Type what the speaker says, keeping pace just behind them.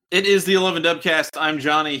It is the 11 Dubcast. I'm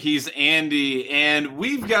Johnny. He's Andy. And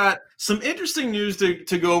we've got some interesting news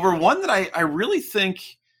to go over. One that I really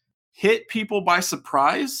think hit people by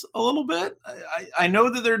surprise a little bit. I know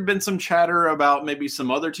that there had been some chatter about maybe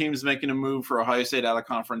some other teams making a move for Ohio State out of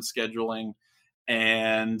conference scheduling.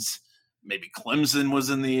 And maybe Clemson was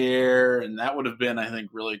in the air. And that would have been, I think,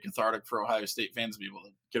 really cathartic for Ohio State fans to be able to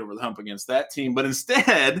get over the hump against that team. But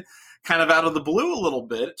instead, kind of out of the blue a little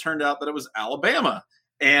bit, it turned out that it was Alabama.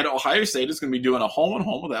 And Ohio State is going to be doing a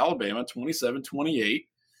home-and-home with Alabama, 27-28.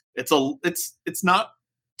 It's not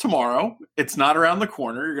tomorrow. It's not around the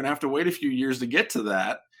corner. You're going to have to wait a few years to get to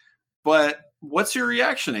that. But what's your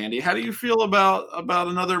reaction, Andy? How do you feel about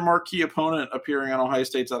another marquee opponent appearing on Ohio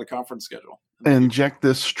State's out-of-conference schedule? Inject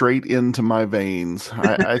this straight into my veins.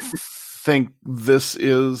 I think this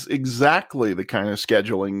is exactly the kind of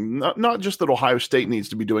scheduling, not just that Ohio State needs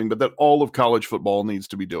to be doing, but that all of college football needs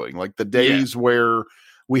to be doing. Like the days where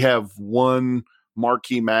we have one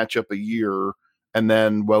marquee matchup a year, and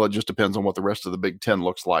then, well, it just depends on what the rest of the Big Ten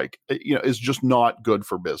looks like. It's just not good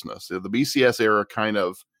for business. The BCS era kind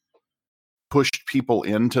of pushed people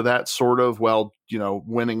into that sort of,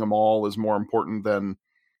 winning them all is more important than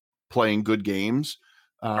playing good games.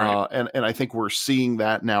 Right. And I think we're seeing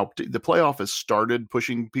that now. The playoff has started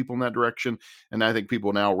pushing people in that direction. And I think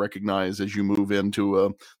people now recognize, as you move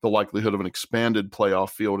into the likelihood of an expanded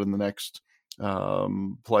playoff field in the next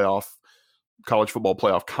college football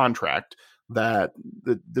playoff contract, that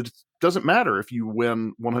it doesn't matter if you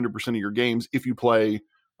win 100% of your games if you play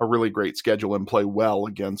a really great schedule and play well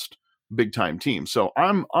against big time teams. So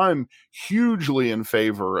I'm hugely in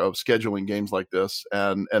favor of scheduling games like this.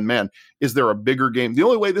 And man, is there a bigger game? The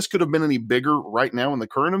only way this could have been any bigger right now in the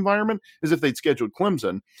current environment is if they'd scheduled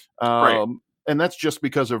Clemson. Right. And that's just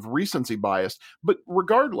because of recency bias. But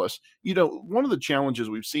regardless, one of the challenges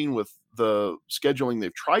we've seen with the scheduling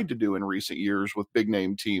they've tried to do in recent years with big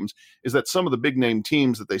name teams is that some of the big name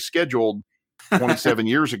teams that they scheduled 27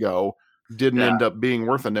 years ago didn't end up being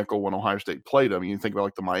worth a nickel when Ohio State played them. You think about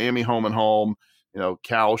like the Miami home and home,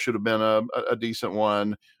 Cal should have been a decent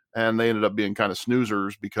one. And they ended up being kind of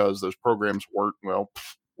snoozers because those programs weren't,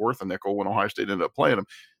 worth a nickel when Ohio State ended up playing them.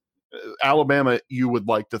 Alabama, you would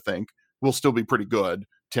like to think, will still be pretty good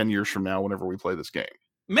 10 years from now whenever we play this game.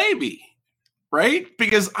 Maybe, right?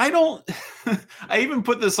 Because I even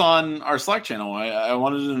put this on our Slack channel. I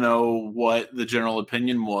wanted to know what the general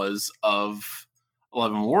opinion was of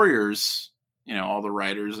 11 Warriors, all the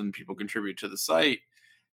writers and people contribute to the site.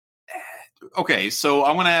 Okay, so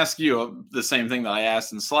I'm going to ask you the same thing that I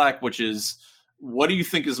asked in Slack, which is, what do you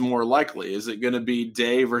think is more likely? Is it going to be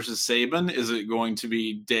Day versus Saban? Is it going to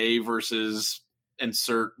be Day versus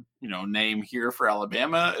insert, name here for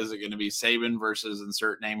Alabama? Is it going to be Saban versus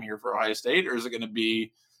insert name here for Ohio State? Or is it going to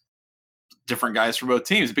be different guys for both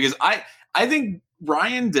teams? Because I think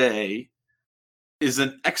Ryan Day is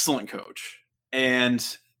an excellent coach.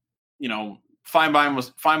 And,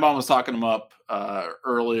 Feinbaum was talking him up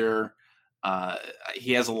earlier.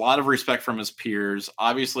 He has a lot of respect from his peers.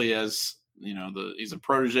 Obviously, as he's a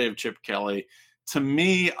protege of Chip Kelly. To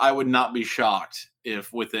me, I would not be shocked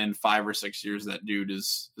if within 5 or 6 years that dude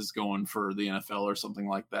is going for the NFL or something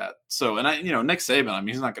like that. So, and Nick Saban,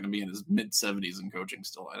 he's not going to be in his mid 70s in coaching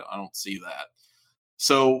still. I don't see that.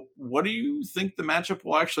 So what do you think the matchup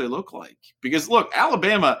will actually look like? Because look,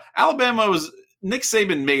 Alabama was, Nick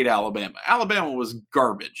Saban made Alabama. Alabama was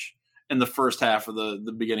garbage in the first half of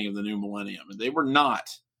the beginning of the new millennium. And they were not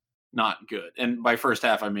good. And by first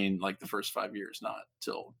half, I mean like the first 5 years, not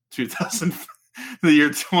till 2000, the year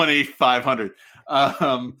 2500.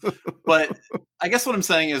 But I guess what I'm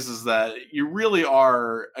saying is that you really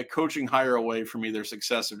are a coaching hire away from either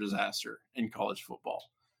success or disaster in college football.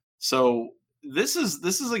 So this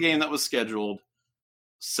is a game that was scheduled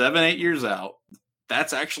 7-8 years out.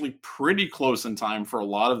 That's actually pretty close in time for a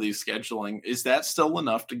lot of these scheduling. Is that still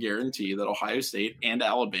enough to guarantee that Ohio State and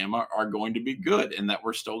Alabama are going to be good and that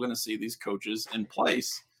we're still going to see these coaches in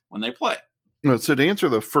place when they play? So to answer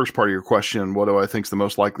the first part of your question, what do I think is the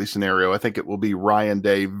most likely scenario? I think it will be Ryan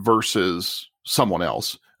Day versus someone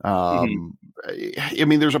else.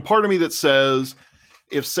 There's a part of me that says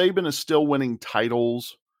if Saban is still winning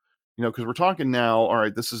titles, because we're talking now, all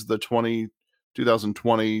right, this is the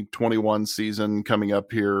 2020-21 season coming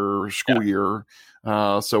up here, school year.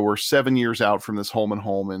 So we're 7 years out from this home and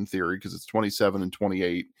home in theory, because it's 27 and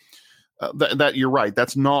 28. That you're right.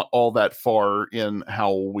 That's not all that far in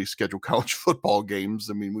how we schedule college football games.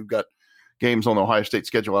 We've got games on the Ohio State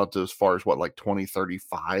schedule out to as far as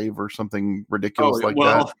 2035 or something ridiculous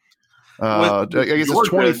that. I guess it's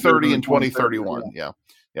 2030 and 2031. Yeah.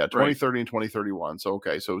 2030 and 2031. So,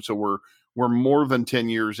 okay. So we're we're more than 10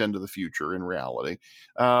 years into the future in reality.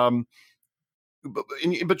 But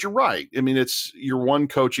you're right. I mean, you're one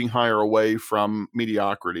coaching hire away from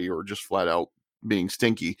mediocrity or just flat out being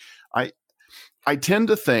stinky. I tend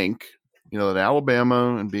to think, that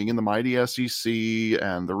Alabama and being in the mighty SEC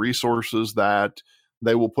and the resources that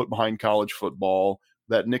they will put behind college football,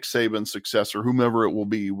 that Nick Saban's successor, whomever it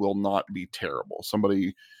will not be terrible.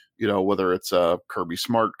 Somebody, whether it's Kirby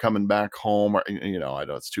Smart coming back home, or, I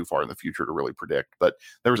know it's too far in the future to really predict, but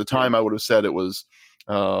there was a time I would have said it was,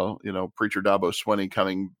 Preacher Dabo Swinney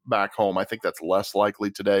coming back home. I think that's less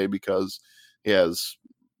likely today because he has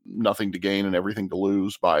nothing to gain and everything to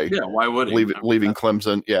lose by why would he? leaving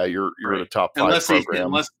Clemson. Yeah, you're right. At a top 5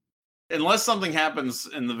 program. Unless something happens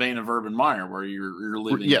in the vein of Urban Meyer where you're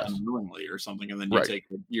leaving unknowingly or something, and then you take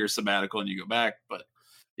a year sabbatical and you go back. But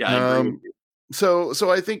I agree with you. So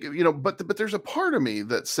I think, but there's a part of me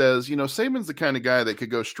that says, Saban's the kind of guy that could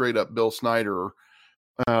go straight up Bill Snyder.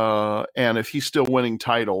 And if he's still winning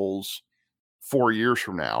titles 4 years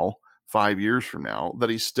from now, 5 years from now, that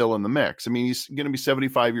he's still in the mix. I mean, he's going to be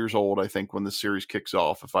 75 years old, I think, when the series kicks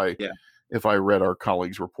off, if I read our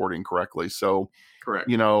colleagues reporting correctly. So,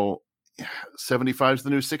 correct. 75 is the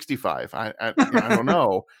new 65. I don't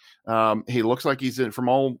know. He looks like from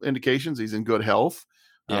all indications, he's in good health.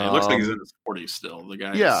 Yeah, it looks like he's in his 40s still. The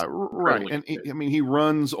guy. Yeah, right. And he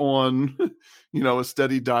runs on, a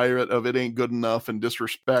steady diet of it ain't good enough and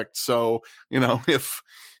disrespect. So, if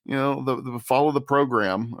the follow the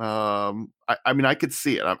program, I could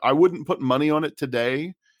see it. I wouldn't put money on it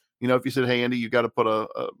today. If you said, "Hey, Andy, you got to put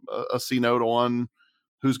a C note on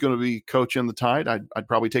who's going to be coaching the Tide," I'd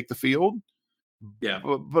probably take the field. Yeah,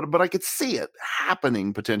 but I could see it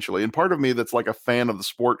happening potentially, and part of me that's like a fan of the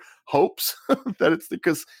sport hopes that it's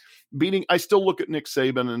because I still look at Nick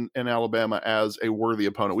Saban and Alabama as a worthy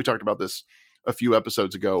opponent. We talked about this a few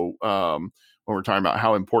episodes ago when we were talking about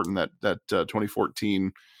how important that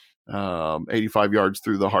 2014 85 yards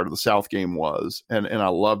through the heart of the South game was, and I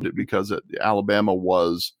loved it because Alabama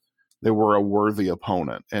they were a worthy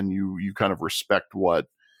opponent, and you kind of respect what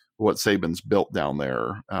Saban's built down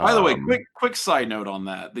there. By the way, quick side note on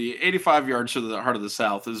that. The 85 yards to the heart of the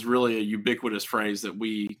South is really a ubiquitous phrase that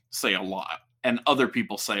we say a lot and other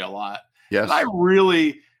people say a lot. Yes. And I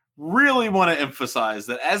really, really want to emphasize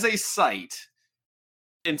that as a site,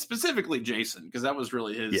 and specifically Jason, because that was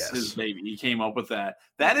really his baby. He came up with that.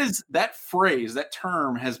 That phrase, that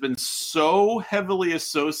term has been so heavily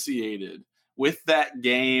associated with that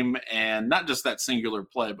game, and not just that singular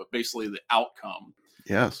play, but basically the outcome.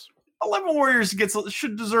 Yes. 11 Warriors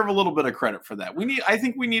should deserve a little bit of credit for that. I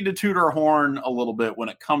think we need to toot our horn a little bit when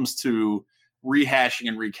it comes to rehashing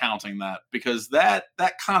and recounting that, because that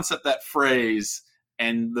concept, that phrase,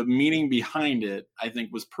 and the meaning behind it, I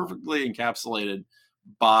think was perfectly encapsulated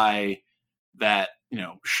by that,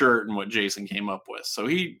 shirt and what Jason came up with. So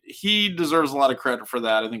he deserves a lot of credit for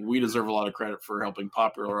that. I think we deserve a lot of credit for helping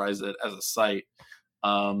popularize it as a site.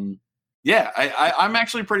 I'm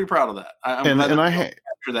actually pretty proud of that. I'm glad I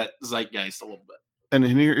capture that zeitgeist a little bit. And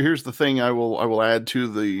here's the thing I will add to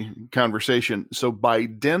the conversation. So by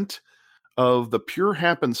dint of the pure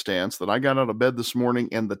happenstance that I got out of bed this morning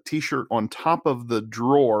and the T-shirt on top of the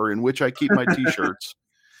drawer in which I keep my T-shirts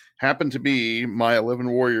happened to be my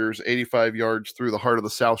 11 Warriors 85 yards through the heart of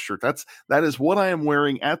the South shirt. That is what I am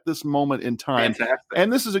wearing at this moment in time. Fantastic.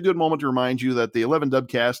 And this is a good moment to remind you that the 11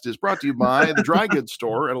 Dubcast is brought to you by the Dry Goods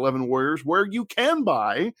Store at 11 Warriors, where you can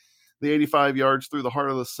buy the 85 yards through the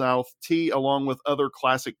heart of the South tee, along with other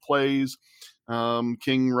classic plays.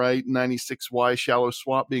 King Wright 96Y Shallow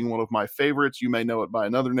Swap being one of my favorites. You may know it by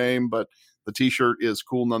another name, but the T-shirt is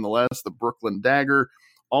cool nonetheless. The Brooklyn Dagger,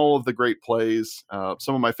 all of the great plays,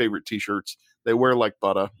 some of my favorite T-shirts. They wear like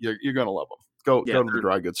butter. You're going to love them. Go to the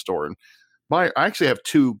Dry Goods Store and buy. I actually have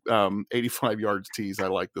two 85 yards tees. I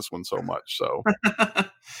like this one so much. So,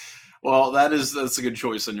 well, that's a good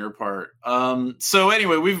choice on your part. So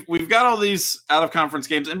anyway, we've got all these out of conference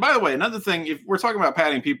games. And by the way, another thing, if we're talking about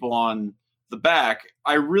patting people on the back,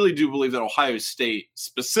 I really do believe that Ohio State,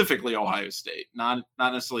 specifically Ohio State, not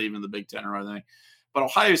necessarily even the Big Ten or anything, but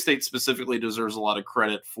Ohio State specifically deserves a lot of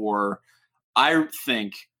credit for, I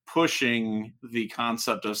think, pushing the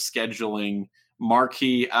concept of scheduling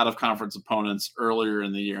marquee out-of-conference opponents earlier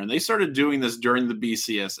in the year. And they started doing this during the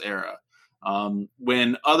BCS era,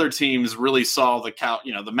 when other teams really saw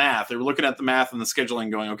the math. They were looking at the math and the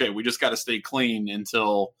scheduling going, okay, we just got to stay clean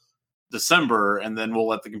until December, and then we'll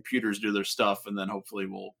let the computers do their stuff, and then hopefully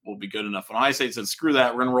we'll be good enough. And Ohio State said, screw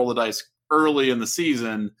that, we're going to roll the dice early in the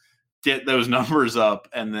season, get those numbers up,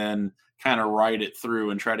 and then kind of ride it through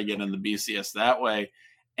and try to get in the BCS that way.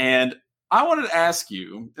 And I wanted to ask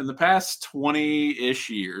you, in the past 20-ish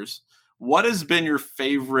years, what has been your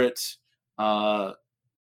favorite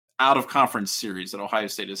out-of-conference series that Ohio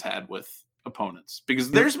State has had with opponents?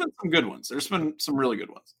 Because there's been some good ones. There's been some really good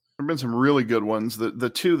ones. There have been some really good ones. The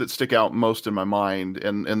two that stick out most in my mind,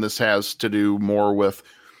 and this has to do more with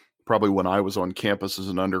probably when I was on campus as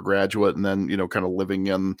an undergraduate, and then kind of living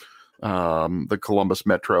in the Columbus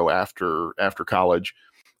metro after college.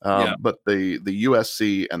 But the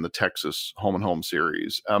USC and the Texas home and home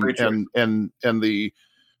series, and the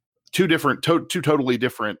two totally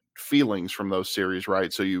different feelings from those series,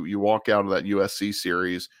 right? So you walk out of that USC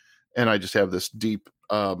series, and I just have this deep,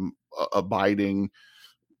 abiding,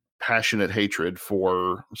 passionate hatred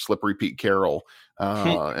for Slippery Pete Carroll,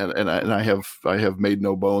 and I have made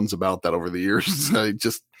no bones about that over the years. I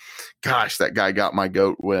just, gosh, that guy got my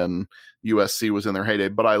goat when USC was in their heyday.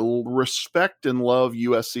 But I respect and love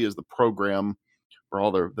USC as the program for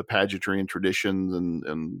all the pageantry and traditions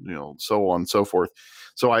and so on and so forth.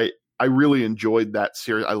 So I really enjoyed that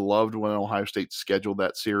series. I loved when Ohio State scheduled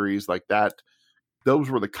that series like that.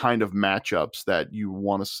 Those were the kind of matchups that you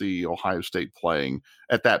want to see Ohio State playing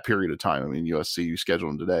at that period of time. I mean, USC, you schedule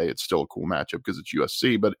them today, it's still a cool matchup because it's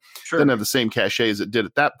USC, but it doesn't have the same cachet as it did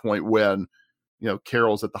at that point when,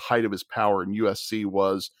 Carroll's at the height of his power and USC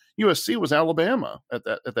was Alabama at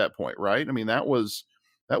that point, right? I mean, that was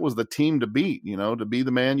the team to beat. To be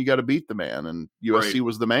the man, you got to beat the man, and USC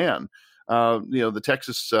was the man. The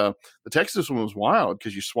Texas one was wild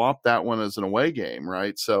because you swapped that one as an away game,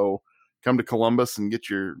 right? So come to Columbus and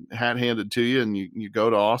get your hat handed to you, and you go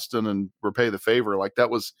to Austin and repay the favor. Like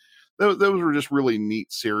those were just really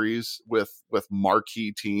neat series with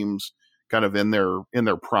marquee teams kind of in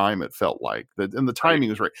their prime. It felt like that, and the timing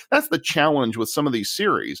was right. That's the challenge with some of these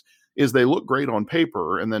series is they look great on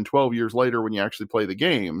paper, and then 12 years later when you actually play the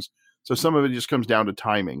games. So some of it just comes down to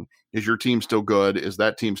timing. Is your team still good? Is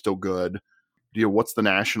that team still good? What's the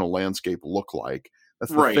national landscape look like?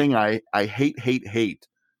 That's the thing I hate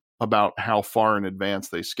about how far in advance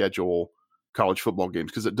they schedule college football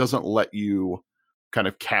games, because it doesn't let you kind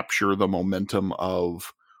of capture the momentum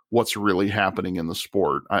of what's really happening in the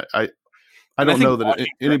sport. I don't know that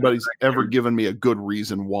anybody's ever given me a good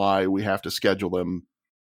reason why we have to schedule them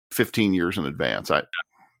 15 years in advance.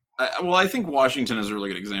 I think Washington is a really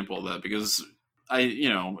good example of that, because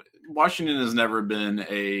Washington has never been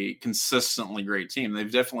a consistently great team.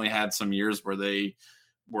 They've definitely had some years where they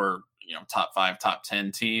were top 5, top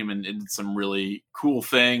 10 team and did some really cool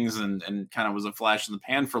things and kind of was a flash in the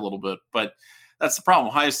pan for a little bit. But that's the problem.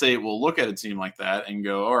 Ohio State will look at a team like that and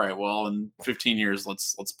go, all right, well, in 15 years,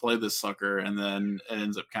 let's play this sucker. And then it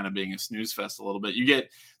ends up kind of being a snooze fest a little bit. You get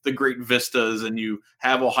the great vistas and you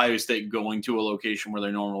have Ohio State going to a location where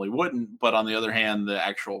they normally wouldn't. But on the other hand, the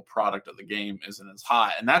actual product of the game isn't as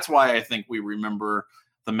high. And that's why I think we remember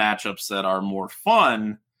the matchups that are more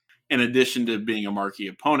fun, in addition to being a marquee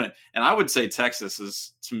opponent. And I would say Texas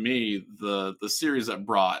is, to me, the series that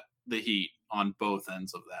brought the heat on both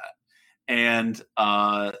ends of that. And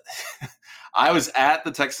I was at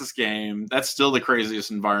the Texas game. That's still the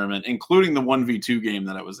craziest environment, including the 1v2 game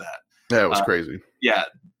that I was at. Yeah, it was crazy. Yeah,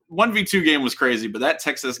 1v2 game was crazy, but that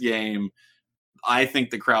Texas game, I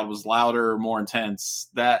think the crowd was louder, more intense.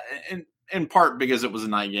 That in part because it was a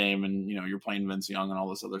night game and, you're playing Vince Young and all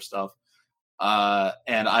this other stuff.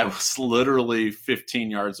 And I was literally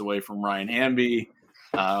 15 yards away from Ryan Hamby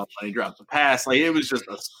when he dropped the pass. Like, it was just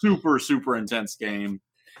a super, super intense game.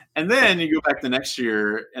 And then you go back the next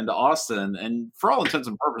year into Austin, and for all intents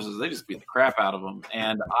and purposes, they just beat the crap out of them.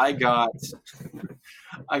 And I got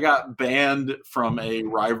banned from a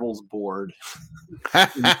rivals board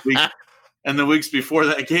in the weeks before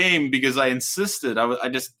that game because I insisted. I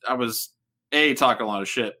was A, talking a lot of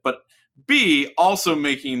shit, but B, also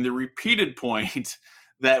making the repeated point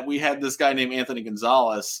that we had this guy named Anthony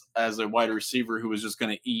Gonzalez as a wide receiver who was just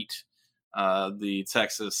going to eat the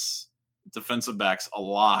Texas defensive backs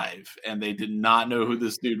alive. And they did not know who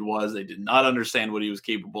this dude was. They did not understand what he was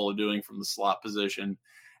capable of doing from the slot position.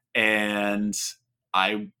 And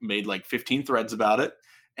I made like 15 threads about it.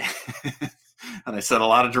 And I said a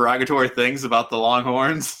lot of derogatory things about the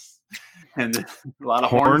Longhorns. And a lot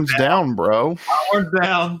of horns down, bro. Horns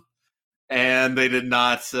down. And they did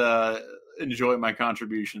not enjoy my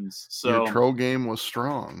contributions. So your troll game was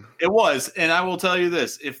strong. It was. And I will tell you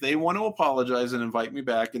this. If they want to apologize and invite me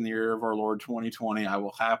back in the year of our Lord 2020, I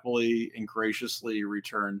will happily and graciously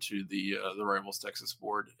return to the Rivals Texas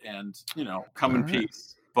board and, come in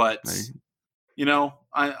peace. But,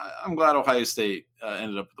 I'm glad Ohio State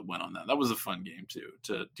ended up with the win on that. That was a fun game, too,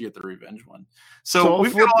 to get the revenge one. So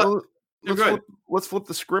we've got let's flip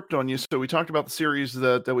the script on you. So we talked about the series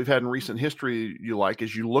that we've had in recent history you like.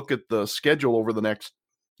 As you look at the schedule over the next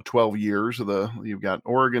 12 years, you've got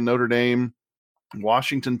Oregon, Notre Dame,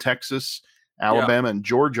 Washington, Texas, Alabama, and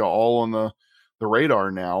Georgia all on the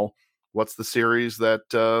radar now. What's the series that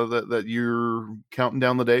you're counting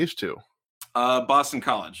down the days to? Boston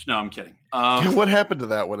College. No, I'm kidding. What happened to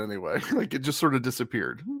that one anyway? Like, it just sort of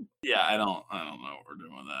disappeared. Yeah, I don't know what we're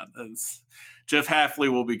doing with that. Jeff Hafley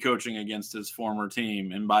will be coaching against his former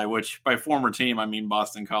team, and by former team I mean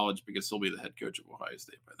Boston College, because he'll be the head coach of Ohio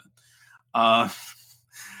State by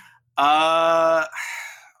then.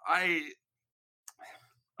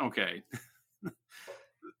 Okay.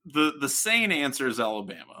 The sane answer is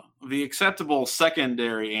Alabama. The acceptable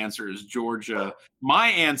secondary answer is Georgia. My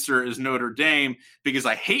answer is Notre Dame, because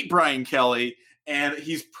I hate Brian Kelly, and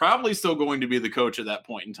he's probably still going to be the coach at that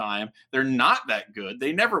point in time. They're not that good.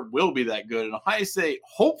 They never will be that good. And Ohio State,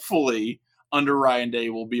 hopefully, under Ryan Day,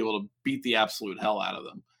 will be able to beat the absolute hell out of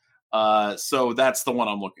them. So that's the one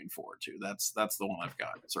I'm looking forward to. That's the one I've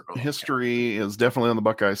got. History is definitely on the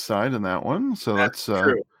Buckeyes side in that one. So that's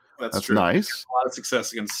true. That's true. Nice. A lot of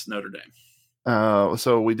success against Notre Dame.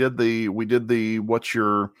 So we did the what's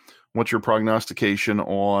your prognostication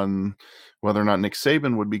on whether or not Nick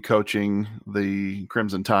Saban would be coaching the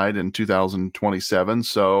Crimson Tide in 2027.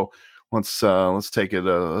 So let's take it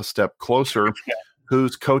a step closer. Yeah.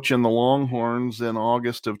 Who's coaching the Longhorns in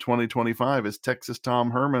August of 2025? Is Texas Tom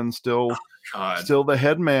Herman still the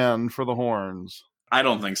head man for the Horns? I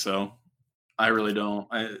don't think so. I really don't.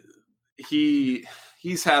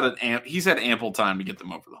 He's had ample time to get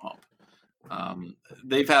them over the hump.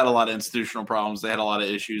 They've had a lot of institutional problems. They had a lot of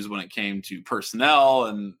issues when it came to personnel,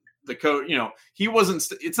 and the coach. He wasn't.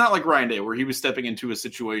 It's not like Ryan Day, where he was stepping into a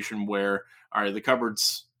situation where, all right, the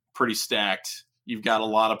cupboard's pretty stacked. You've got a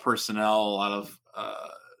lot of personnel, a lot of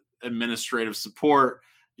administrative support.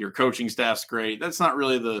 Your coaching staff's great. That's not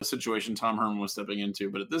really the situation Tom Herman was stepping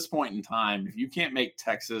into. But at this point in time, if you can't make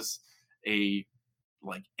Texas a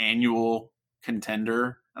annual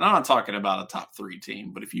contender, and I'm not talking about a top 3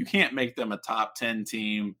 team, but if you can't make them a top 10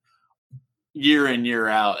 team year in, year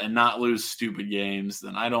out and not lose stupid games,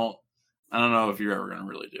 then I don't know if you're ever going to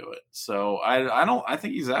really do it. So I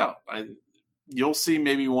think he's out. You'll see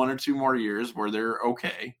maybe 1 or 2 more years where they're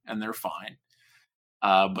okay and they're fine,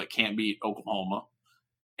 but can't beat Oklahoma.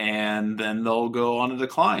 And then they'll go on a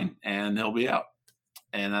decline and he'll be out.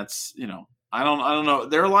 And that's, I don't know.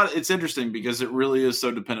 There are a lot. It's interesting because it really is so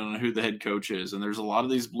dependent on who the head coach is. And there's a lot of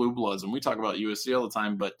these blue bloods, and we talk about USC all the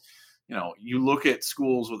time, but you look at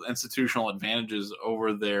schools with institutional advantages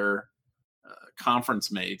over their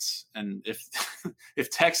conference mates. And if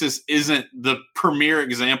Texas isn't the premier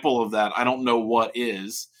example of that, I don't know what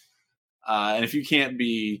is. And if you can't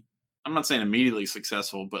be, I'm not saying immediately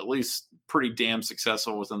successful, but at least pretty damn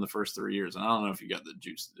successful within the first 3 years. And I don't know if you got the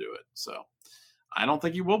juice to do it. So I don't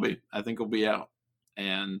think he will be. I think he'll be out.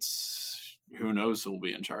 And who knows who will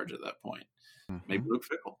be in charge at that point. Mm-hmm. Maybe Luke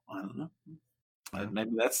Fickell. I don't know.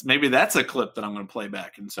 Maybe that's a clip that I'm going to play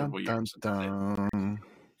back in several years.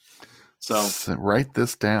 So write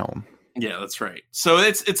this down. Yeah, that's right. So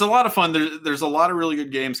it's a lot of fun. There's a lot of really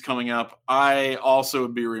good games coming up. I also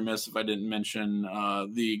would be remiss if I didn't mention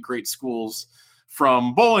the great schools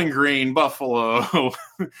from Bowling Green, Buffalo,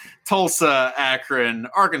 Tulsa, Akron,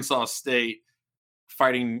 Arkansas State,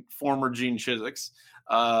 fighting former Gene Chiswick's,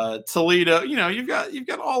 Toledo. You've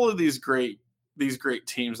got all of these great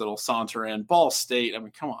teams that'll saunter in. Ball State. I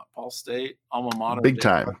mean, come on, Ball State, alma mater. Big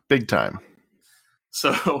time.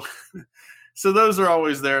 So those are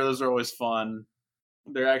always there. Those are always fun.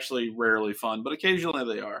 They're actually rarely fun, but occasionally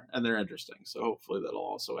they are, and they're interesting. So hopefully that'll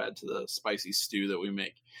also add to the spicy stew that we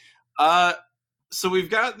make. So we've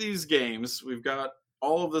got these games. We've got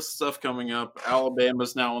all of this stuff coming up.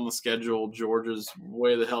 Alabama's now on the schedule. Georgia's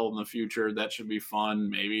way the hell in the future. That should be fun,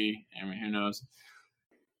 maybe. I mean, who knows?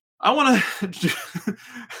 I want to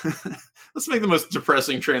let's make the most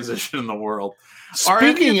depressing transition in the world.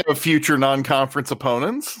 Speaking of future non-conference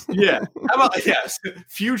opponents. Yeah. How about,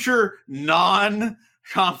 future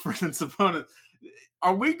non-conference opponents.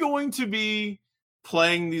 Are we going to be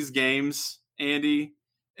playing these games, Andy,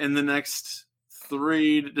 in the next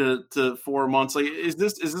 3 to 4 months? Like, is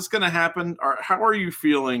this going to happen? Or how are you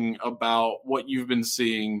feeling about what you've been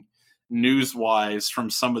seeing news-wise from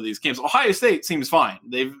some of these games? Ohio State seems fine.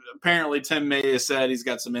 Tim May has said he's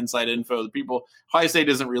got some inside info. Ohio State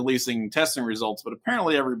isn't releasing testing results, but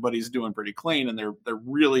apparently everybody's doing pretty clean, and they're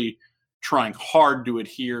really trying hard to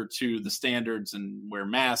adhere to the standards and wear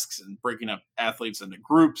masks and breaking up athletes into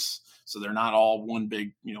groups so they're not all one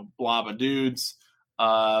big blob of dudes.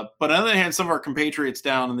 But on the other hand, some of our compatriots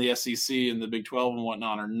down in the SEC and the Big 12 and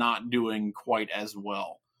whatnot are not doing quite as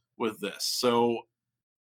well with this. So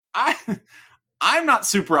I'm not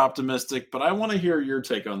super optimistic, but I want to hear your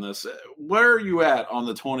take on this. Where are you at on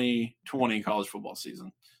the 2020 college football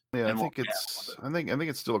season? Yeah, I think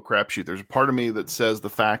it's still a crapshoot. There's a part of me that says the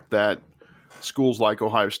fact that schools like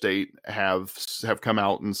Ohio State have come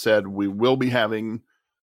out and said we will be having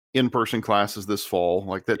in-person classes this fall.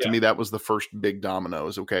 Like that, to me, that was the first big domino.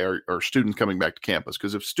 Is okay, are students coming back to campus?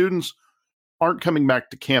 Because if students aren't coming back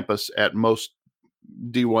to campus at most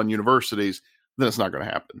D1 universities, then it's not going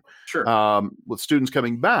to happen. Sure. With students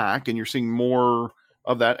coming back, and you're seeing more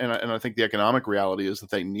of that, and I think the economic reality is that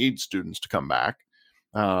they need students to come back.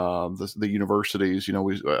 The universities,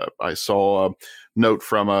 I saw a note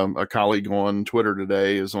from a colleague on Twitter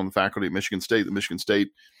today, is on the faculty at Michigan State. The Michigan State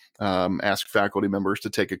asked faculty members to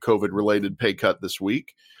take a COVID-related pay cut this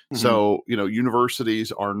week. Mm-hmm. So,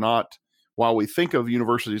 universities are not, while we think of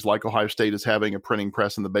universities like Ohio State as having a printing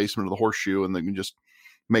press in the basement of the horseshoe and they can just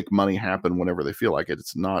make money happen whenever they feel like it,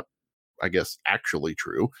 it's not, I guess, actually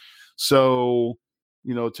true. So,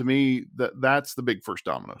 to me, that's the big first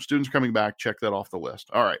domino. Students coming back, check that off the list.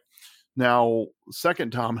 All right. Now,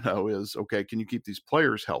 second domino is, okay, can you keep these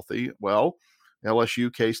players healthy? Well,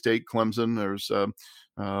 LSU, K-State, Clemson, there's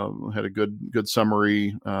had a good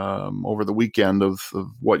summary over the weekend of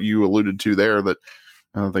what you alluded to there, that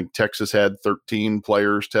I think Texas had 13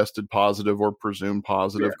 players tested positive or presumed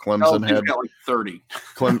positive. Yeah. Clemson had like 30.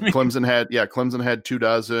 Clemson had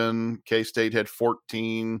 24. K-State had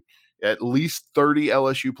 14. At least 30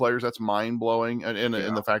 LSU players. That's mind blowing, and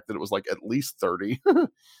the fact that it was like at least 30.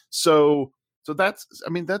 So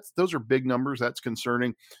those are big numbers. That's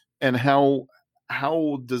concerning, and how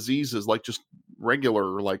diseases like just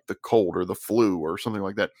regular, like the cold or the flu or something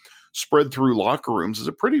like that, spread through locker rooms is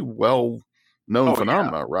a pretty well known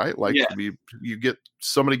phenomena, right? Like you get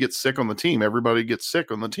somebody gets sick on the team, everybody gets sick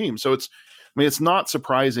on the team. So it's not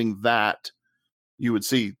surprising that you would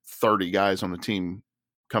see 30 guys on the team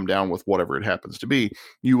come down with whatever it happens to be.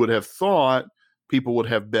 You would have thought people would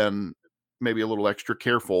have been maybe a little extra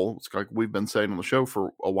careful. It's like we've been saying on the show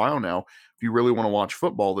for a while now. If you really want to watch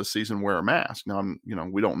football this season, wear a mask. Now,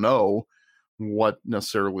 we don't know what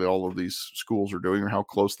necessarily all of these schools are doing or how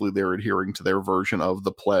closely they're adhering to their version of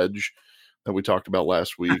the pledge that we talked about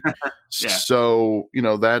last week. Yeah. So,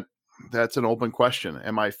 that's an open question.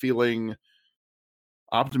 Am I feeling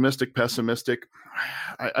optimistic, pessimistic?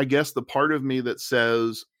 I guess the part of me that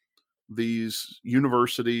says these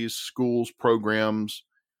universities, schools, programs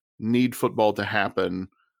need football to happen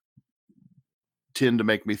tend to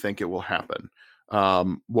make me think it will happen.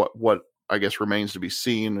 What I guess remains to be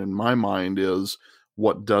seen in my mind is,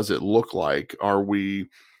 what does it look like? Are we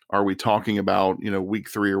talking about, week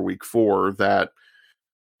 3 or week 4 that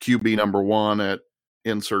QB number 1 at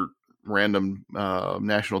insert random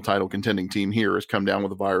national title contending team here has come down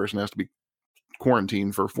with a virus and has to be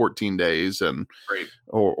quarantined for 14 days and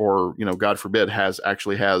or God forbid has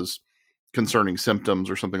concerning symptoms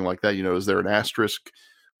or something like that? Is there an asterisk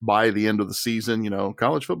by the end of the season?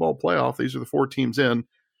 College football playoff, these are the 4 teams in.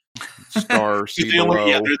 Star they're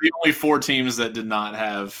the only 4 teams that did not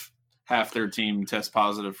have half their team test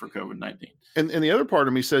positive for COVID-19. And the other part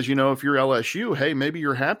of me says, if you're LSU, hey, maybe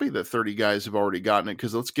you're happy that 30 guys have already gotten it,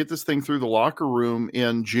 because let's get this thing through the locker room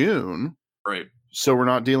in June. Right. So we're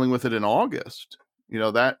not dealing with it in August.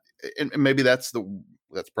 That, and maybe that's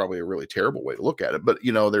probably a really terrible way to look at it. But,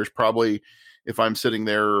 there's probably, if I'm sitting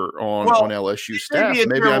there on LSU staff,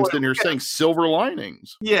 maybe I'm sitting here saying silver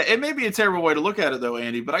linings. Yeah, it may be a terrible way to look at it, though,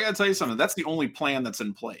 Andy. But I got to tell you something. That's the only plan that's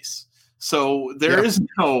in place. So there is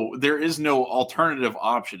no alternative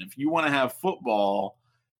option. If you want to have football,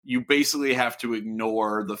 you basically have to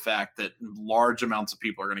ignore the fact that large amounts of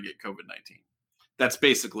people are going to get COVID-19. That's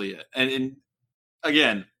basically it. And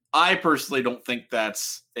again, I personally don't think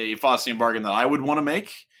that's a Faustian bargain that I would want to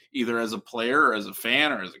make, either as a player or as a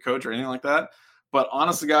fan or as a coach or anything like that. But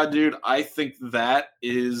honest to God, dude, I think that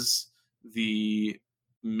is the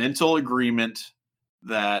mental agreement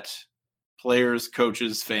that players,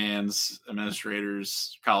 coaches, fans,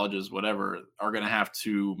 administrators, colleges, whatever, are going to have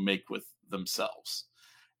to make with themselves.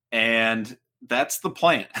 And that's the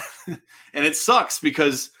plan. And it sucks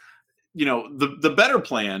because, the better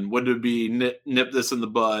plan would be nip this in the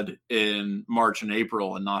bud in March and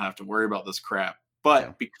April and not have to worry about this crap.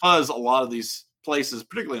 But because a lot of these places,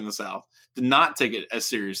 particularly in the South, did not take it as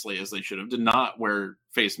seriously as they should have, did not wear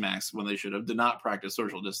face masks when they should have, did not practice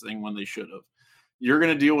social distancing when they should have, you're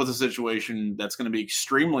going to deal with a situation that's going to be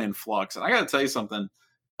extremely in flux. And I got to tell you something.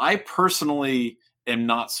 I personally am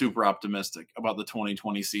not super optimistic about the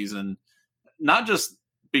 2020 season, not just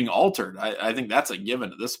being altered. I think that's a given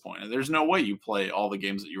at this point. There's no way you play all the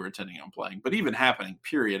games that you were intending on playing, but even happening,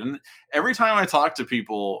 period. And every time I talk to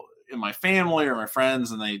people in my family or my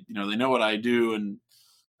friends, and they know what I do, and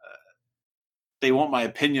they want my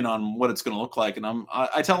opinion on what it's going to look like. And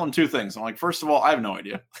I tell them two things. I'm like, first of all, I have no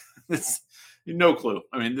idea. It's no clue.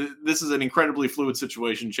 I mean, this is an incredibly fluid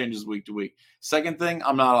situation, changes week to week. Second thing,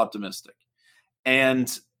 I'm not optimistic. And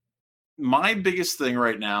my biggest thing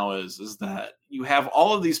right now is that you have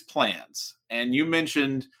all of these plans, and you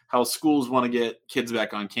mentioned how schools want to get kids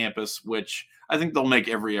back on campus, which I think they'll make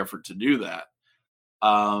every effort to do that.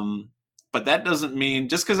 But that doesn't mean,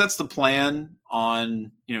 just because that's the plan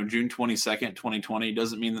on June 22nd, 2020,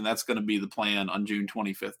 doesn't mean that that's going to be the plan on June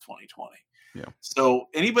 25th, 2020. Yeah. So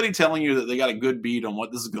anybody telling you that they got a good beat on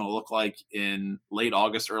what this is going to look like in late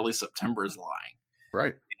August, early September is lying.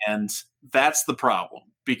 Right. And that's the problem,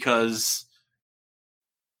 because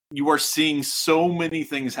you are seeing so many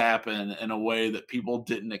things happen in a way that people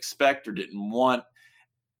didn't expect or didn't want.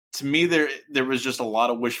 To me, there was just a lot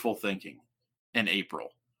of wishful thinking in April,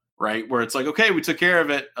 right? Where it's like, okay, we took care of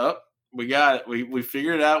it. Oh, we got it. We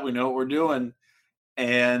figured it out. We know what we're doing.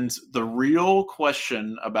 And the real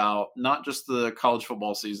question about not just the college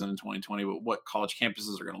football season in 2020, but what college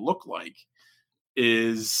campuses are going to look like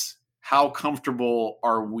is, how comfortable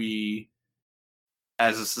are we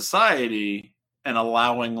as a society and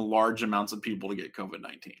allowing large amounts of people to get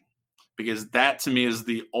COVID-19? Because that, to me, is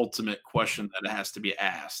the ultimate question that has to be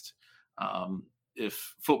asked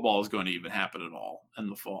if football is going to even happen at all in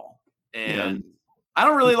the fall. And I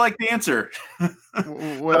don't really like the answer.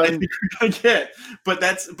 Well, I think you're going to get. But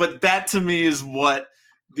that to me is what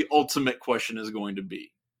the ultimate question is going to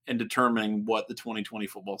be in determining what the 2020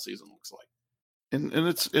 football season looks like. And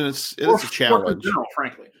it's a challenge. General,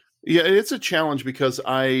 frankly. Yeah, it's a challenge because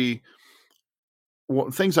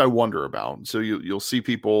things I wonder about. So you'll see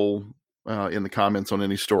people in the comments on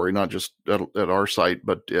any story, not just at our site,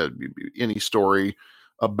 but any story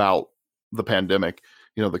about the pandemic.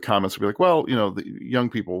 The comments will be like, well, the young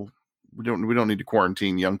people, we don't need to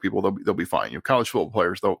quarantine young people. They'll be fine. College football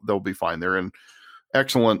players, they'll be fine. They're in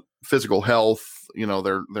excellent physical health.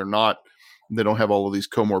 They're not. They don't have all of these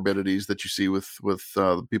comorbidities that you see with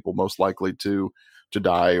the people most likely to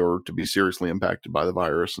die or to be seriously impacted by the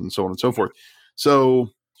virus, and so on and so forth. So,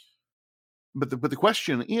 but the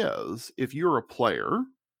question is, if you're a player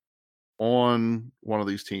on one of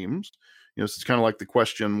these teams, it's kind of like the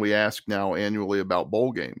question we ask now annually about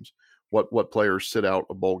bowl games. What players sit out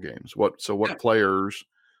of bowl games? What players,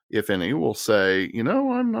 if any, will say,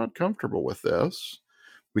 I'm not comfortable with this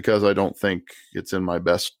because I don't think it's in my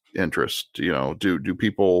best interest. Do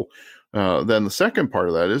people? Then the second part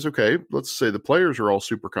of that is, okay, let's say the players are all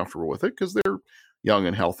super comfortable with it because they're young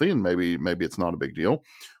and healthy, and maybe it's not a big deal.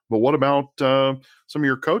 But what about some of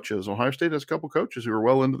your coaches? Ohio State has a couple coaches who are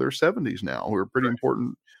well into their 70s now, who are pretty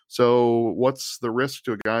important. So what's the risk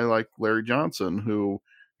to a guy like Larry Johnson, who,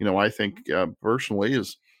 I think personally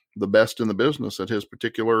is the best in the business at his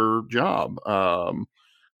particular job? How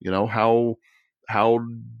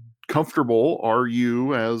comfortable are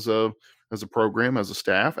you as a program, as a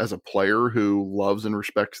staff, as a player who loves and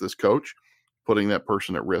respects this coach, putting that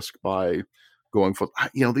person at risk by going for,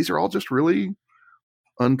 these are all just really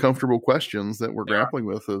uncomfortable questions that we're grappling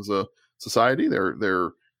with as a society.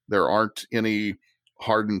 There aren't any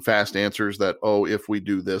hard and fast answers that, if we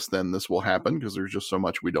do this, then this will happen, because there's just so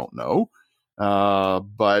much we don't know.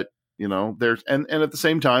 But there's, and at the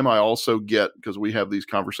same time, I also get, because we have these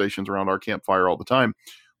conversations around our campfire all the time,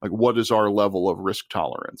 like, what is our level of risk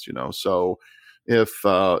tolerance? So if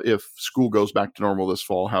school goes back to normal this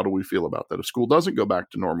fall, how do we feel about that? If school doesn't go back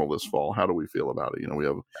to normal this fall, how do we feel about it? We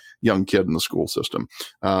have a young kid in the school system.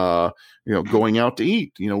 Going out to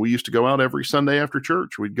eat. We used to go out every Sunday after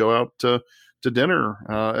church. We'd go out to dinner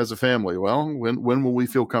as a family. Well, when will we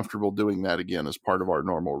feel comfortable doing that again as part of our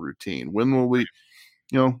normal routine? When will we?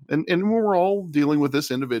 And we're all dealing with this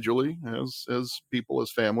individually as people, as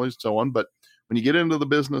families, and so on. But when you get into the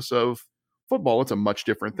business of football, it's a much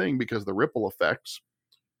different thing, because the ripple effects,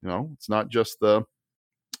 it's not just the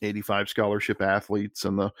 85 scholarship athletes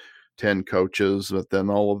and the 10 coaches, but then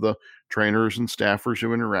all of the trainers and staffers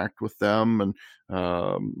who interact with them, and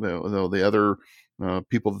the other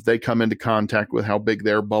people that they come into contact with, how big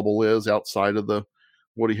their bubble is outside of the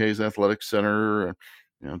Woody Hayes Athletic Center,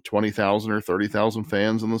 20,000 or 30,000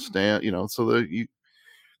 fans in the stand, so the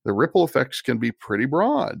ripple effects can be pretty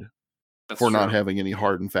broad. That's for true. Not having any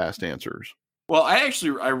hard and fast answers. Well,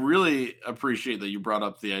 I really appreciate that you brought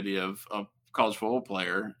up the idea of a college football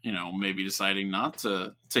player, maybe deciding not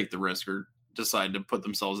to take the risk or decide to put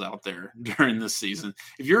themselves out there during this season.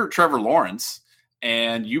 If you're Trevor Lawrence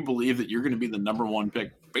and you believe that you're going to be the number one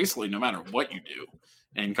pick, basically no matter what you do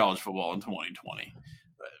in college football in 2020,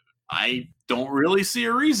 I don't really see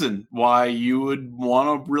a reason why you would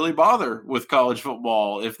want to really bother with college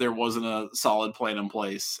football if there wasn't a solid plan in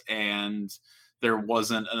place and there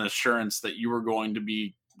wasn't an assurance that you were going to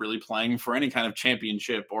be really playing for any kind of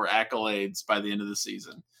championship or accolades by the end of the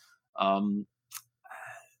season.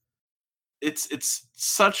 It's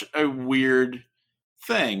such a weird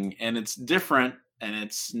thing, and it's different, and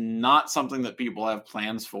it's not something that people have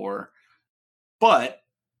plans for. But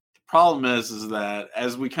the problem is that,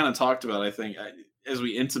 as we kind of talked about, I think, as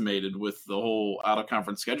we intimated with the whole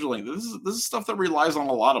out-of-conference scheduling, this is stuff that relies on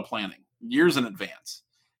a lot of planning, years in advance.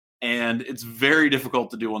 And it's very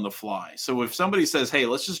difficult to do on the fly. So if somebody says, hey,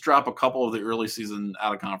 let's just drop a couple of the early season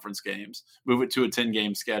out-of-conference games, move it to a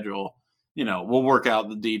 10-game schedule, we'll work out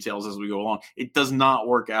the details as we go along. It does not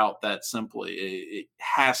work out that simply. It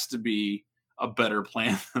has to be a better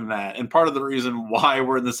plan than that. And part of the reason why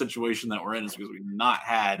we're in the situation that we're in is because we've not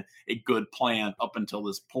had a good plan up until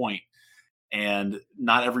this point. And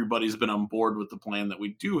not everybody's been on board with the plan that we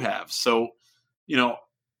do have. So,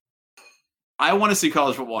 I want to see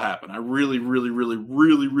college football happen. I really, really, really,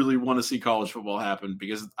 really, really want to see college football happen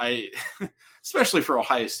because especially for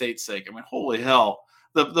Ohio State's sake, I mean, holy hell,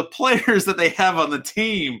 the players that they have on the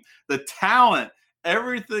team, the talent,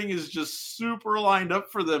 everything is just super lined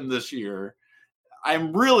up for them this year.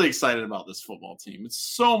 I'm really excited about this football team.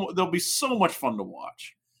 They'll be so much fun to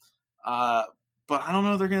watch. But I don't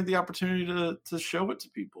know if they're going to have the opportunity to show it to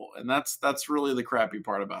people. And that's really the crappy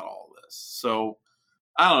part about all of this. So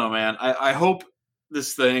I don't know, man. I hope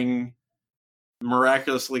this thing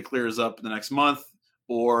miraculously clears up in the next month,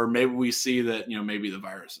 or maybe we see that, maybe the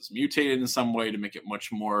virus is mutated in some way to make it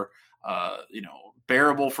much more,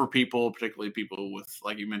 bearable for people, particularly people with,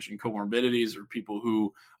 like you mentioned, comorbidities or people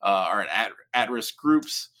who are at-risk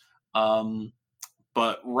groups.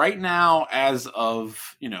 But right now, as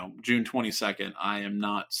of, June 22nd, I am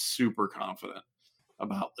not super confident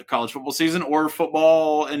about the college football season or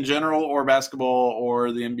football in general or basketball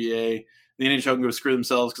or the NBA. The NHL can go screw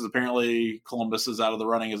themselves because apparently Columbus is out of the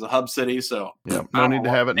running as a hub city. So yeah, no need to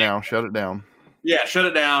have it now. Shut it down. Yeah, shut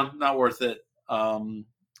it down. Not worth it.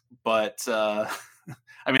 But I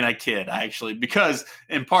mean, I kid. I actually,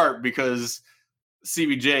 in part because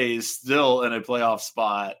CBJ is still in a playoff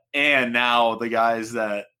spot, and now the guys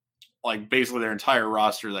that, like, basically their entire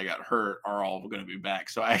roster that got hurt are all going to be back.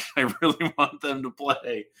 So I really want them to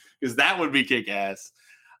play because that would be kick-ass.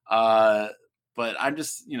 But I'm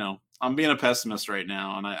just, I'm being a pessimist right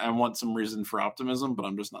now, and I want some reason for optimism, but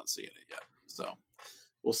I'm just not seeing it yet. So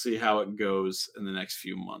we'll see how it goes in the next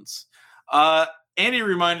few months. Andy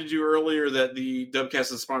reminded you earlier that the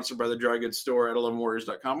Dubcast is sponsored by the Dry Goods Store at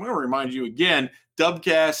 11warriors.com. I'm going to remind you again,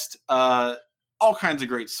 Dubcast, all kinds of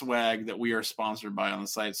great swag that we are sponsored by on the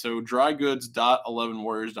site. So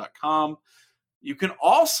drygoods.11warriors.com. You can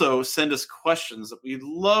also send us questions that we'd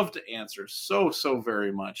love to answer so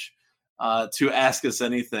very much, to ask us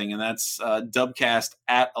anything. And that's dubcast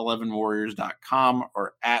at 11warriors.com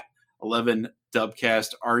or at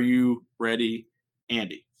 11dubcast. Are you ready,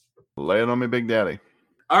 Andy? Lay it on me, Big Daddy.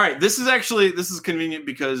 All right. This is convenient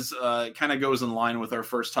because it kind of goes in line with our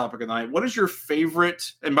first topic of the night. What is your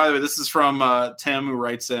favorite? And by the way, this is from Tim, who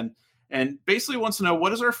writes in and basically wants to know,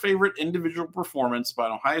 what is our favorite individual performance by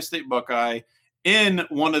an Ohio State Buckeye in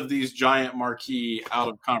one of these giant marquee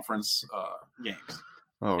out-of-conference games?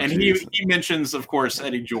 Oh, and he mentions, of course,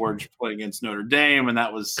 Eddie George playing against Notre Dame, and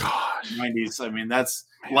that was 90s. I mean, that's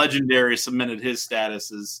legendary, cemented his status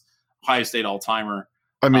as Ohio State all-timer.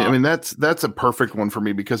 I mean that's a perfect one for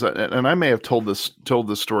me because I may have told this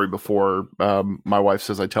story before. My wife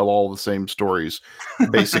says I tell all the same stories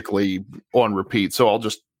basically on repeat, so I'll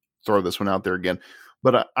just throw this one out there again.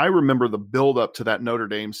 But I remember the build up to that Notre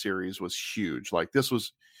Dame series was huge. Like, this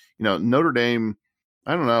was, Notre Dame.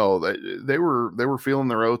 I don't know. They were feeling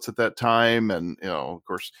their oats at that time, and of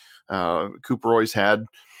course, Cooper always had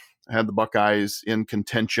the Buckeyes in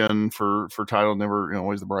contention for title. Never,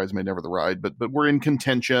 always the bridesmaid, never the bride, but we're in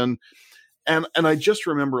contention. And I just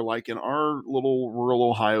remember, like, in our little rural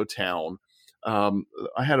Ohio town,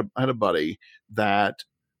 I had a buddy that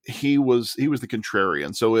he was the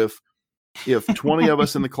contrarian. So if 20 of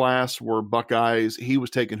us in the class were Buckeyes, he was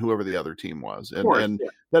taking whoever the other team was. And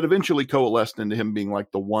that eventually coalesced into him being like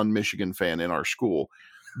the one Michigan fan in our school.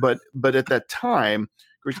 But at that time,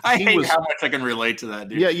 I hate how much I can relate to that,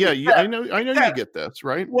 dude. Yeah. I know you get this,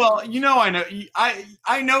 right? Well, I know.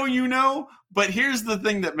 I know, but here's the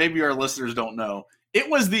thing that maybe our listeners don't know. It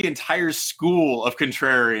was the entire school of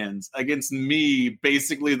contrarians against me,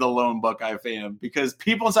 basically the lone Buckeye fan, because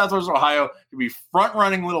people in Southwest Ohio can be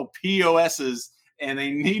front-running little POSs, and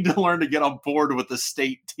they need to learn to get on board with the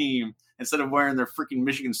state team instead of wearing their freaking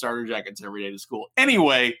Michigan starter jackets every day to school.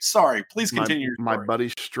 Anyway, sorry, please continue your story. My buddy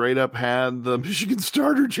straight up had the Michigan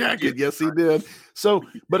starter jacket. Yes, he did. So,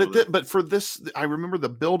 but for this, I remember the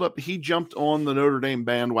buildup. He jumped on the Notre Dame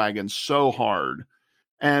bandwagon so hard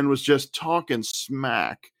and was just talking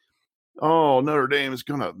smack. Oh, Notre Dame is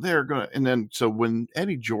they're gonna. And then, so when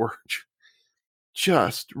Eddie George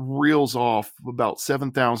just reels off about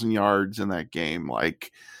 7,000 yards in that game,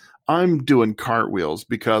 like, I'm doing cartwheels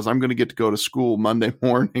because I'm going to get to go to school Monday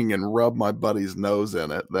morning and rub my buddy's nose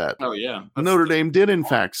in it. That Notre Dame did in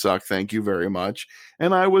fact suck. Thank you very much.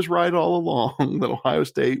 And I was right all along that Ohio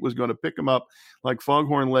State was going to pick them up like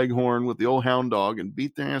Foghorn Leghorn with the old hound dog and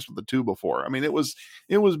beat their ass with the 2-before. I mean, it was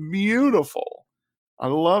beautiful. I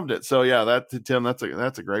loved it. So yeah, Tim, that's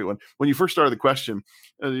a great one. When you first started the question,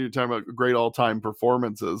 you're talking about great all-time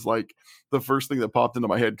performances. Like, the first thing that popped into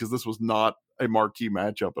my head, because this was not a marquee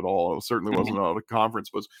matchup at all, it certainly wasn't out of conference,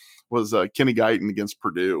 was Kenny Guyton against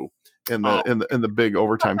Purdue in the big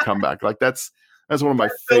overtime comeback. Like, that's one of my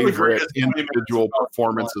favorite individual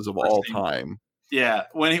performances of all time. Yeah,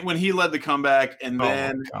 when he led the comeback and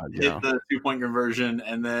then hit the 2-point conversion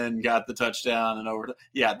and then got the touchdown and over.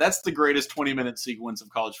 Yeah, that's the greatest 20-minute sequence of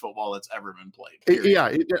college football that's ever been played.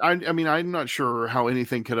 I mean, I'm not sure how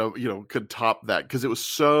anything could top that, because it was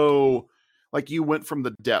so, like, you went from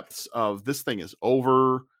the depths of this thing is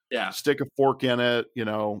over. Yeah, stick a fork in it.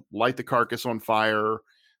 Light the carcass on fire,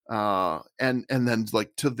 and then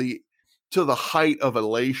like to the height of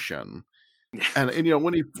elation. And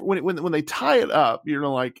when they tie it up, you're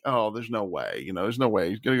like, oh, there's no way, there's no way.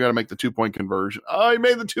 He's got to make the 2-point conversion. Oh, he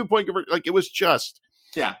made the 2-point conversion. Like, it was just,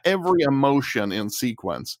 every emotion in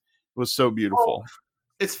sequence was so beautiful. Well,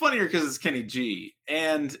 it's funnier because it's Kenny G,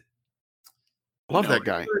 and love that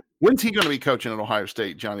guy. When's he going to be coaching at Ohio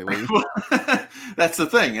State, Johnny Lee? That's the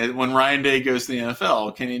thing. When Ryan Day goes to the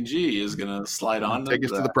NFL, Kenny G is going to slide on. Take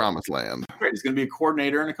us to the promised land. Great. He's going to be a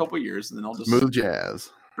coordinator in a couple of years, and then I'll just smooth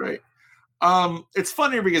jazz. Right. It's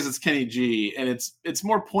funnier because it's Kenny G, and it's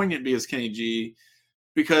more poignant because Kenny G,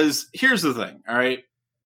 because here's the thing. All right.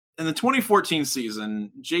 In the 2014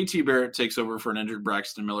 season, JT Barrett takes over for an injured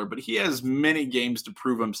Braxton Miller, but he has many games to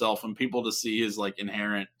prove himself and people to see his like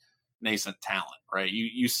inherent nascent talent, right?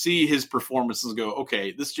 You see his performances go,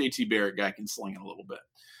 okay, this JT Barrett guy can sling it a little bit.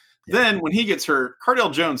 Yeah. Then when he gets hurt,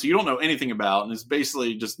 Cardale Jones, who you don't know anything about and is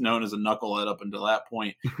basically just known as a knucklehead up until that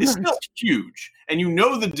point, is still huge. And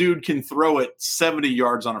the dude can throw it 70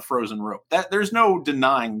 yards on a frozen rope. There's no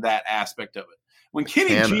denying that aspect of it. When Kenny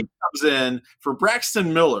G comes in for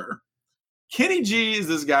Braxton Miller, Kenny G is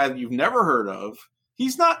this guy that you've never heard of.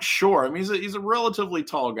 He's not short. I mean, he's a relatively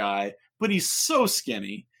tall guy, but he's so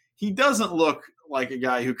skinny. He doesn't look like a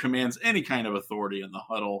guy who commands any kind of authority in the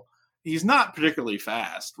huddle. He's not particularly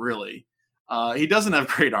fast, really. He doesn't have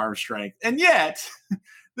great arm strength. And yet,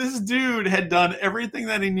 this dude had done everything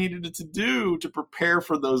that he needed to do to prepare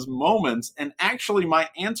for those moments. And actually, my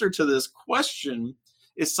answer to this question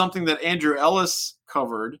is something that Andrew Ellis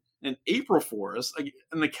covered in April for us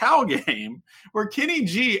in the Cal game, where Kenny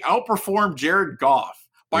G outperformed Jared Goff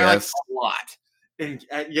by like a lot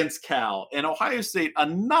against Cal. And Ohio State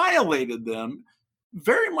annihilated them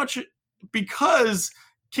very much because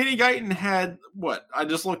Kenny Guyton had, I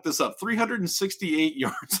just looked this up, 368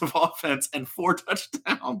 yards of offense and 4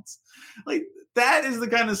 touchdowns. Like, that is the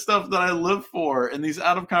kind of stuff that I live for in these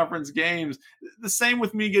out-of-conference games. The same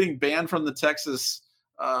with me getting banned from the Texas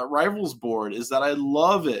Rivals board is that I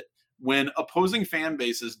love it when opposing fan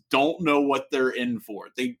bases don't know what they're in for.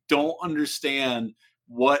 They don't understand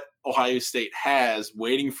what Ohio State has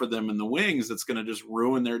waiting for them in the wings that's going to just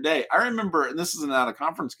ruin their day. I remember, and this is an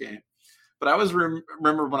out-of-conference game, but I was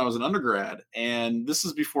remember when I was an undergrad, and this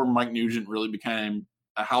is before Mike Nugent really became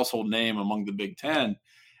a household name among the Big Ten.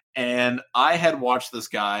 And I had watched this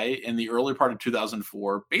guy in the early part of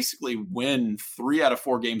 2004 basically win 3 out of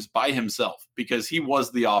 4 games by himself because he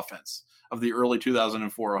was the offense of the early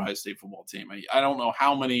 2004 Ohio State football team. I don't know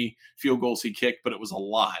how many field goals he kicked, but it was a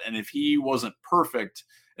lot. And if he wasn't perfect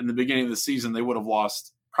in the beginning of the season, they would have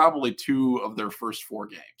lost probably 2 of their first 4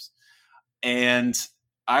 games. And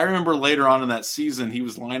I remember later on in that season, he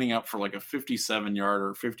was lining up for like a 57-yard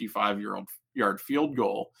or 55-yard field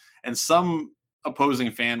goal. And some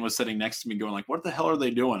opposing fan was sitting next to me going like, what the hell are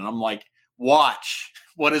they doing? And I'm like, watch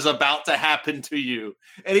what is about to happen to you.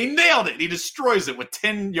 And he nailed it. He destroys it with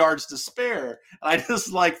 10 yards to spare. And I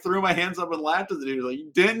just threw my hands up and laughed at the dude.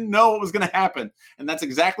 You didn't know what was going to happen. And that's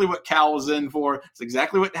exactly what Cal was in for. It's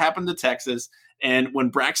exactly what happened to Texas. And when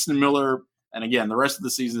Braxton Miller, and again, the rest of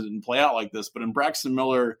the season didn't play out like this, but when Braxton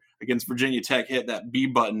Miller against Virginia Tech hit that B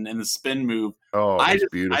button and the spin move,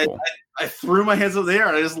 beautiful. I threw my hands up there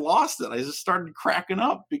and I just lost it. I just started cracking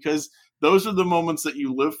up because those are the moments that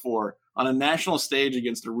you live for on a national stage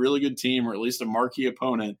against a really good team or at least a marquee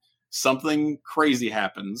opponent. Something crazy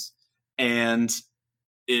happens and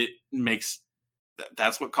it makes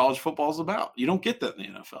that's what college football is about. You don't get that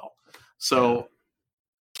in the NFL. So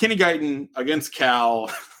Kenny Guyton against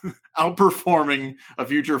Cal, outperforming a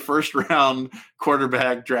future first-round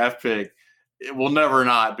quarterback draft pick, it will never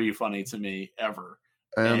not be funny to me ever.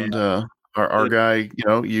 And our guy,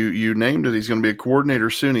 you named it. He's going to be a coordinator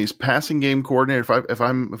soon. He's passing game coordinator. If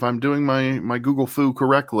I'm doing my Google Foo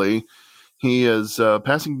correctly, he is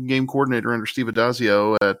passing game coordinator under Steve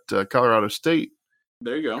Adazio at Colorado State.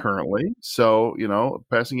 There you go. Currently, so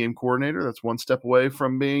passing game coordinator. That's one step away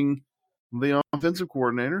from being the offensive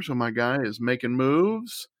coordinator. So my guy is making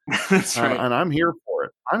moves. That's right. And I'm here for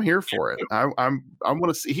it. I want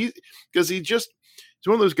to see because he's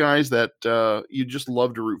one of those guys that you just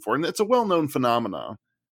love to root for. And it's a well-known phenomena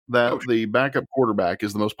that the backup quarterback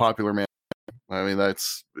is the most popular man. I mean,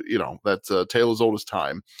 that's a tale as old as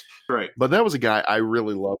time. Right. But that was a guy I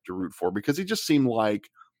really loved to root for because he just seemed like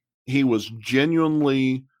he was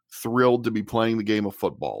genuinely thrilled to be playing the game of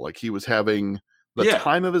football. Like he was having the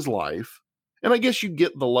time of his life. And I guess you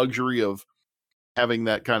get the luxury of having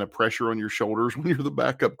that kind of pressure on your shoulders when you're the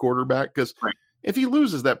backup quarterback. Because if he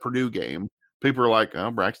loses that Purdue game, people are like,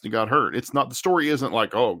 oh, Braxton got hurt. It's not, the story isn't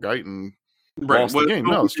like, oh, Guyton lost the game.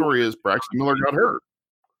 No, the story is Braxton Miller got hurt.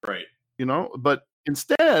 Right. But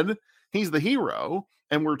instead, he's the hero.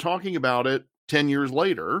 And we're talking about it 10 years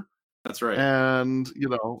later. That's right. And,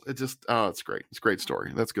 it just, it's great. It's a great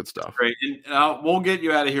story. That's good stuff. Great. And we'll get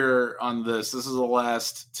you out of here on this. This is the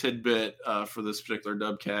last tidbit for this particular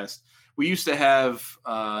Dubcast. We used to have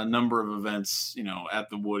a number of events, at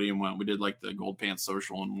the Woody and we did like the Gold Pants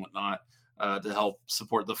Social and whatnot to help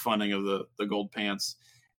support the funding of the Gold Pants.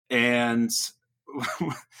 And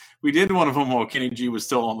we did one of them while Kenny G was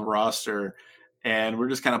still on the roster. And we're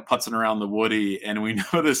just kind of putzing around the Woody. And we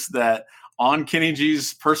noticed that on Kenny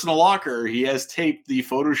G's personal locker, he has taped the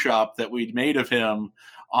Photoshop that we'd made of him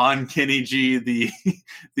on Kenny G,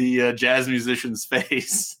 the jazz musician's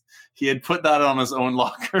face. He had put that on his own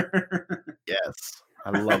locker. Yes,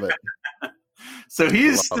 I love it. So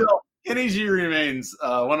Kenny G remains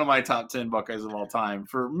one of my top 10 Buckeyes of all time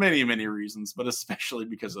for many, many reasons, but especially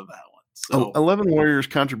because of that one. So 11 Warriors'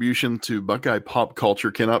 contribution to Buckeye pop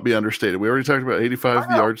culture cannot be understated. We already talked about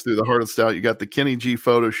 85 yards through the heart of the stout. You got the Kenny G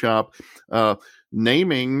Photoshop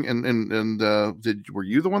naming, and were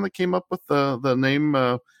you the one that came up with the name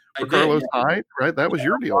for Carlos Hyde? Right, that was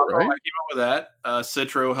your deal, right? I came up with that.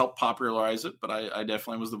 Citro helped popularize it, but I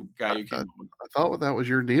definitely was the guy who came up with it. I thought that was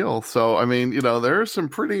your deal. So, I mean, there are some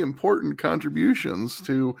pretty important contributions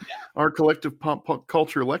to our collective pop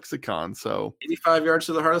culture lexicon. So 85 yards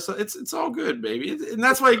to the heart of it's all good, baby. And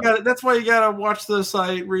that's why you got That's why you got to watch the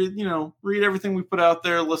site, read everything we put out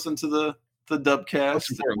there, listen to the Dubcast.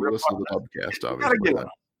 Listen to the Dubcast, obviously.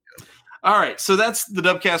 All right, so that's the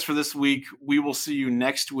Dubcast for this week. We will see you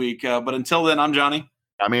next week. But until then, I'm Johnny.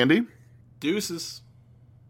 I'm Andy. Deuces.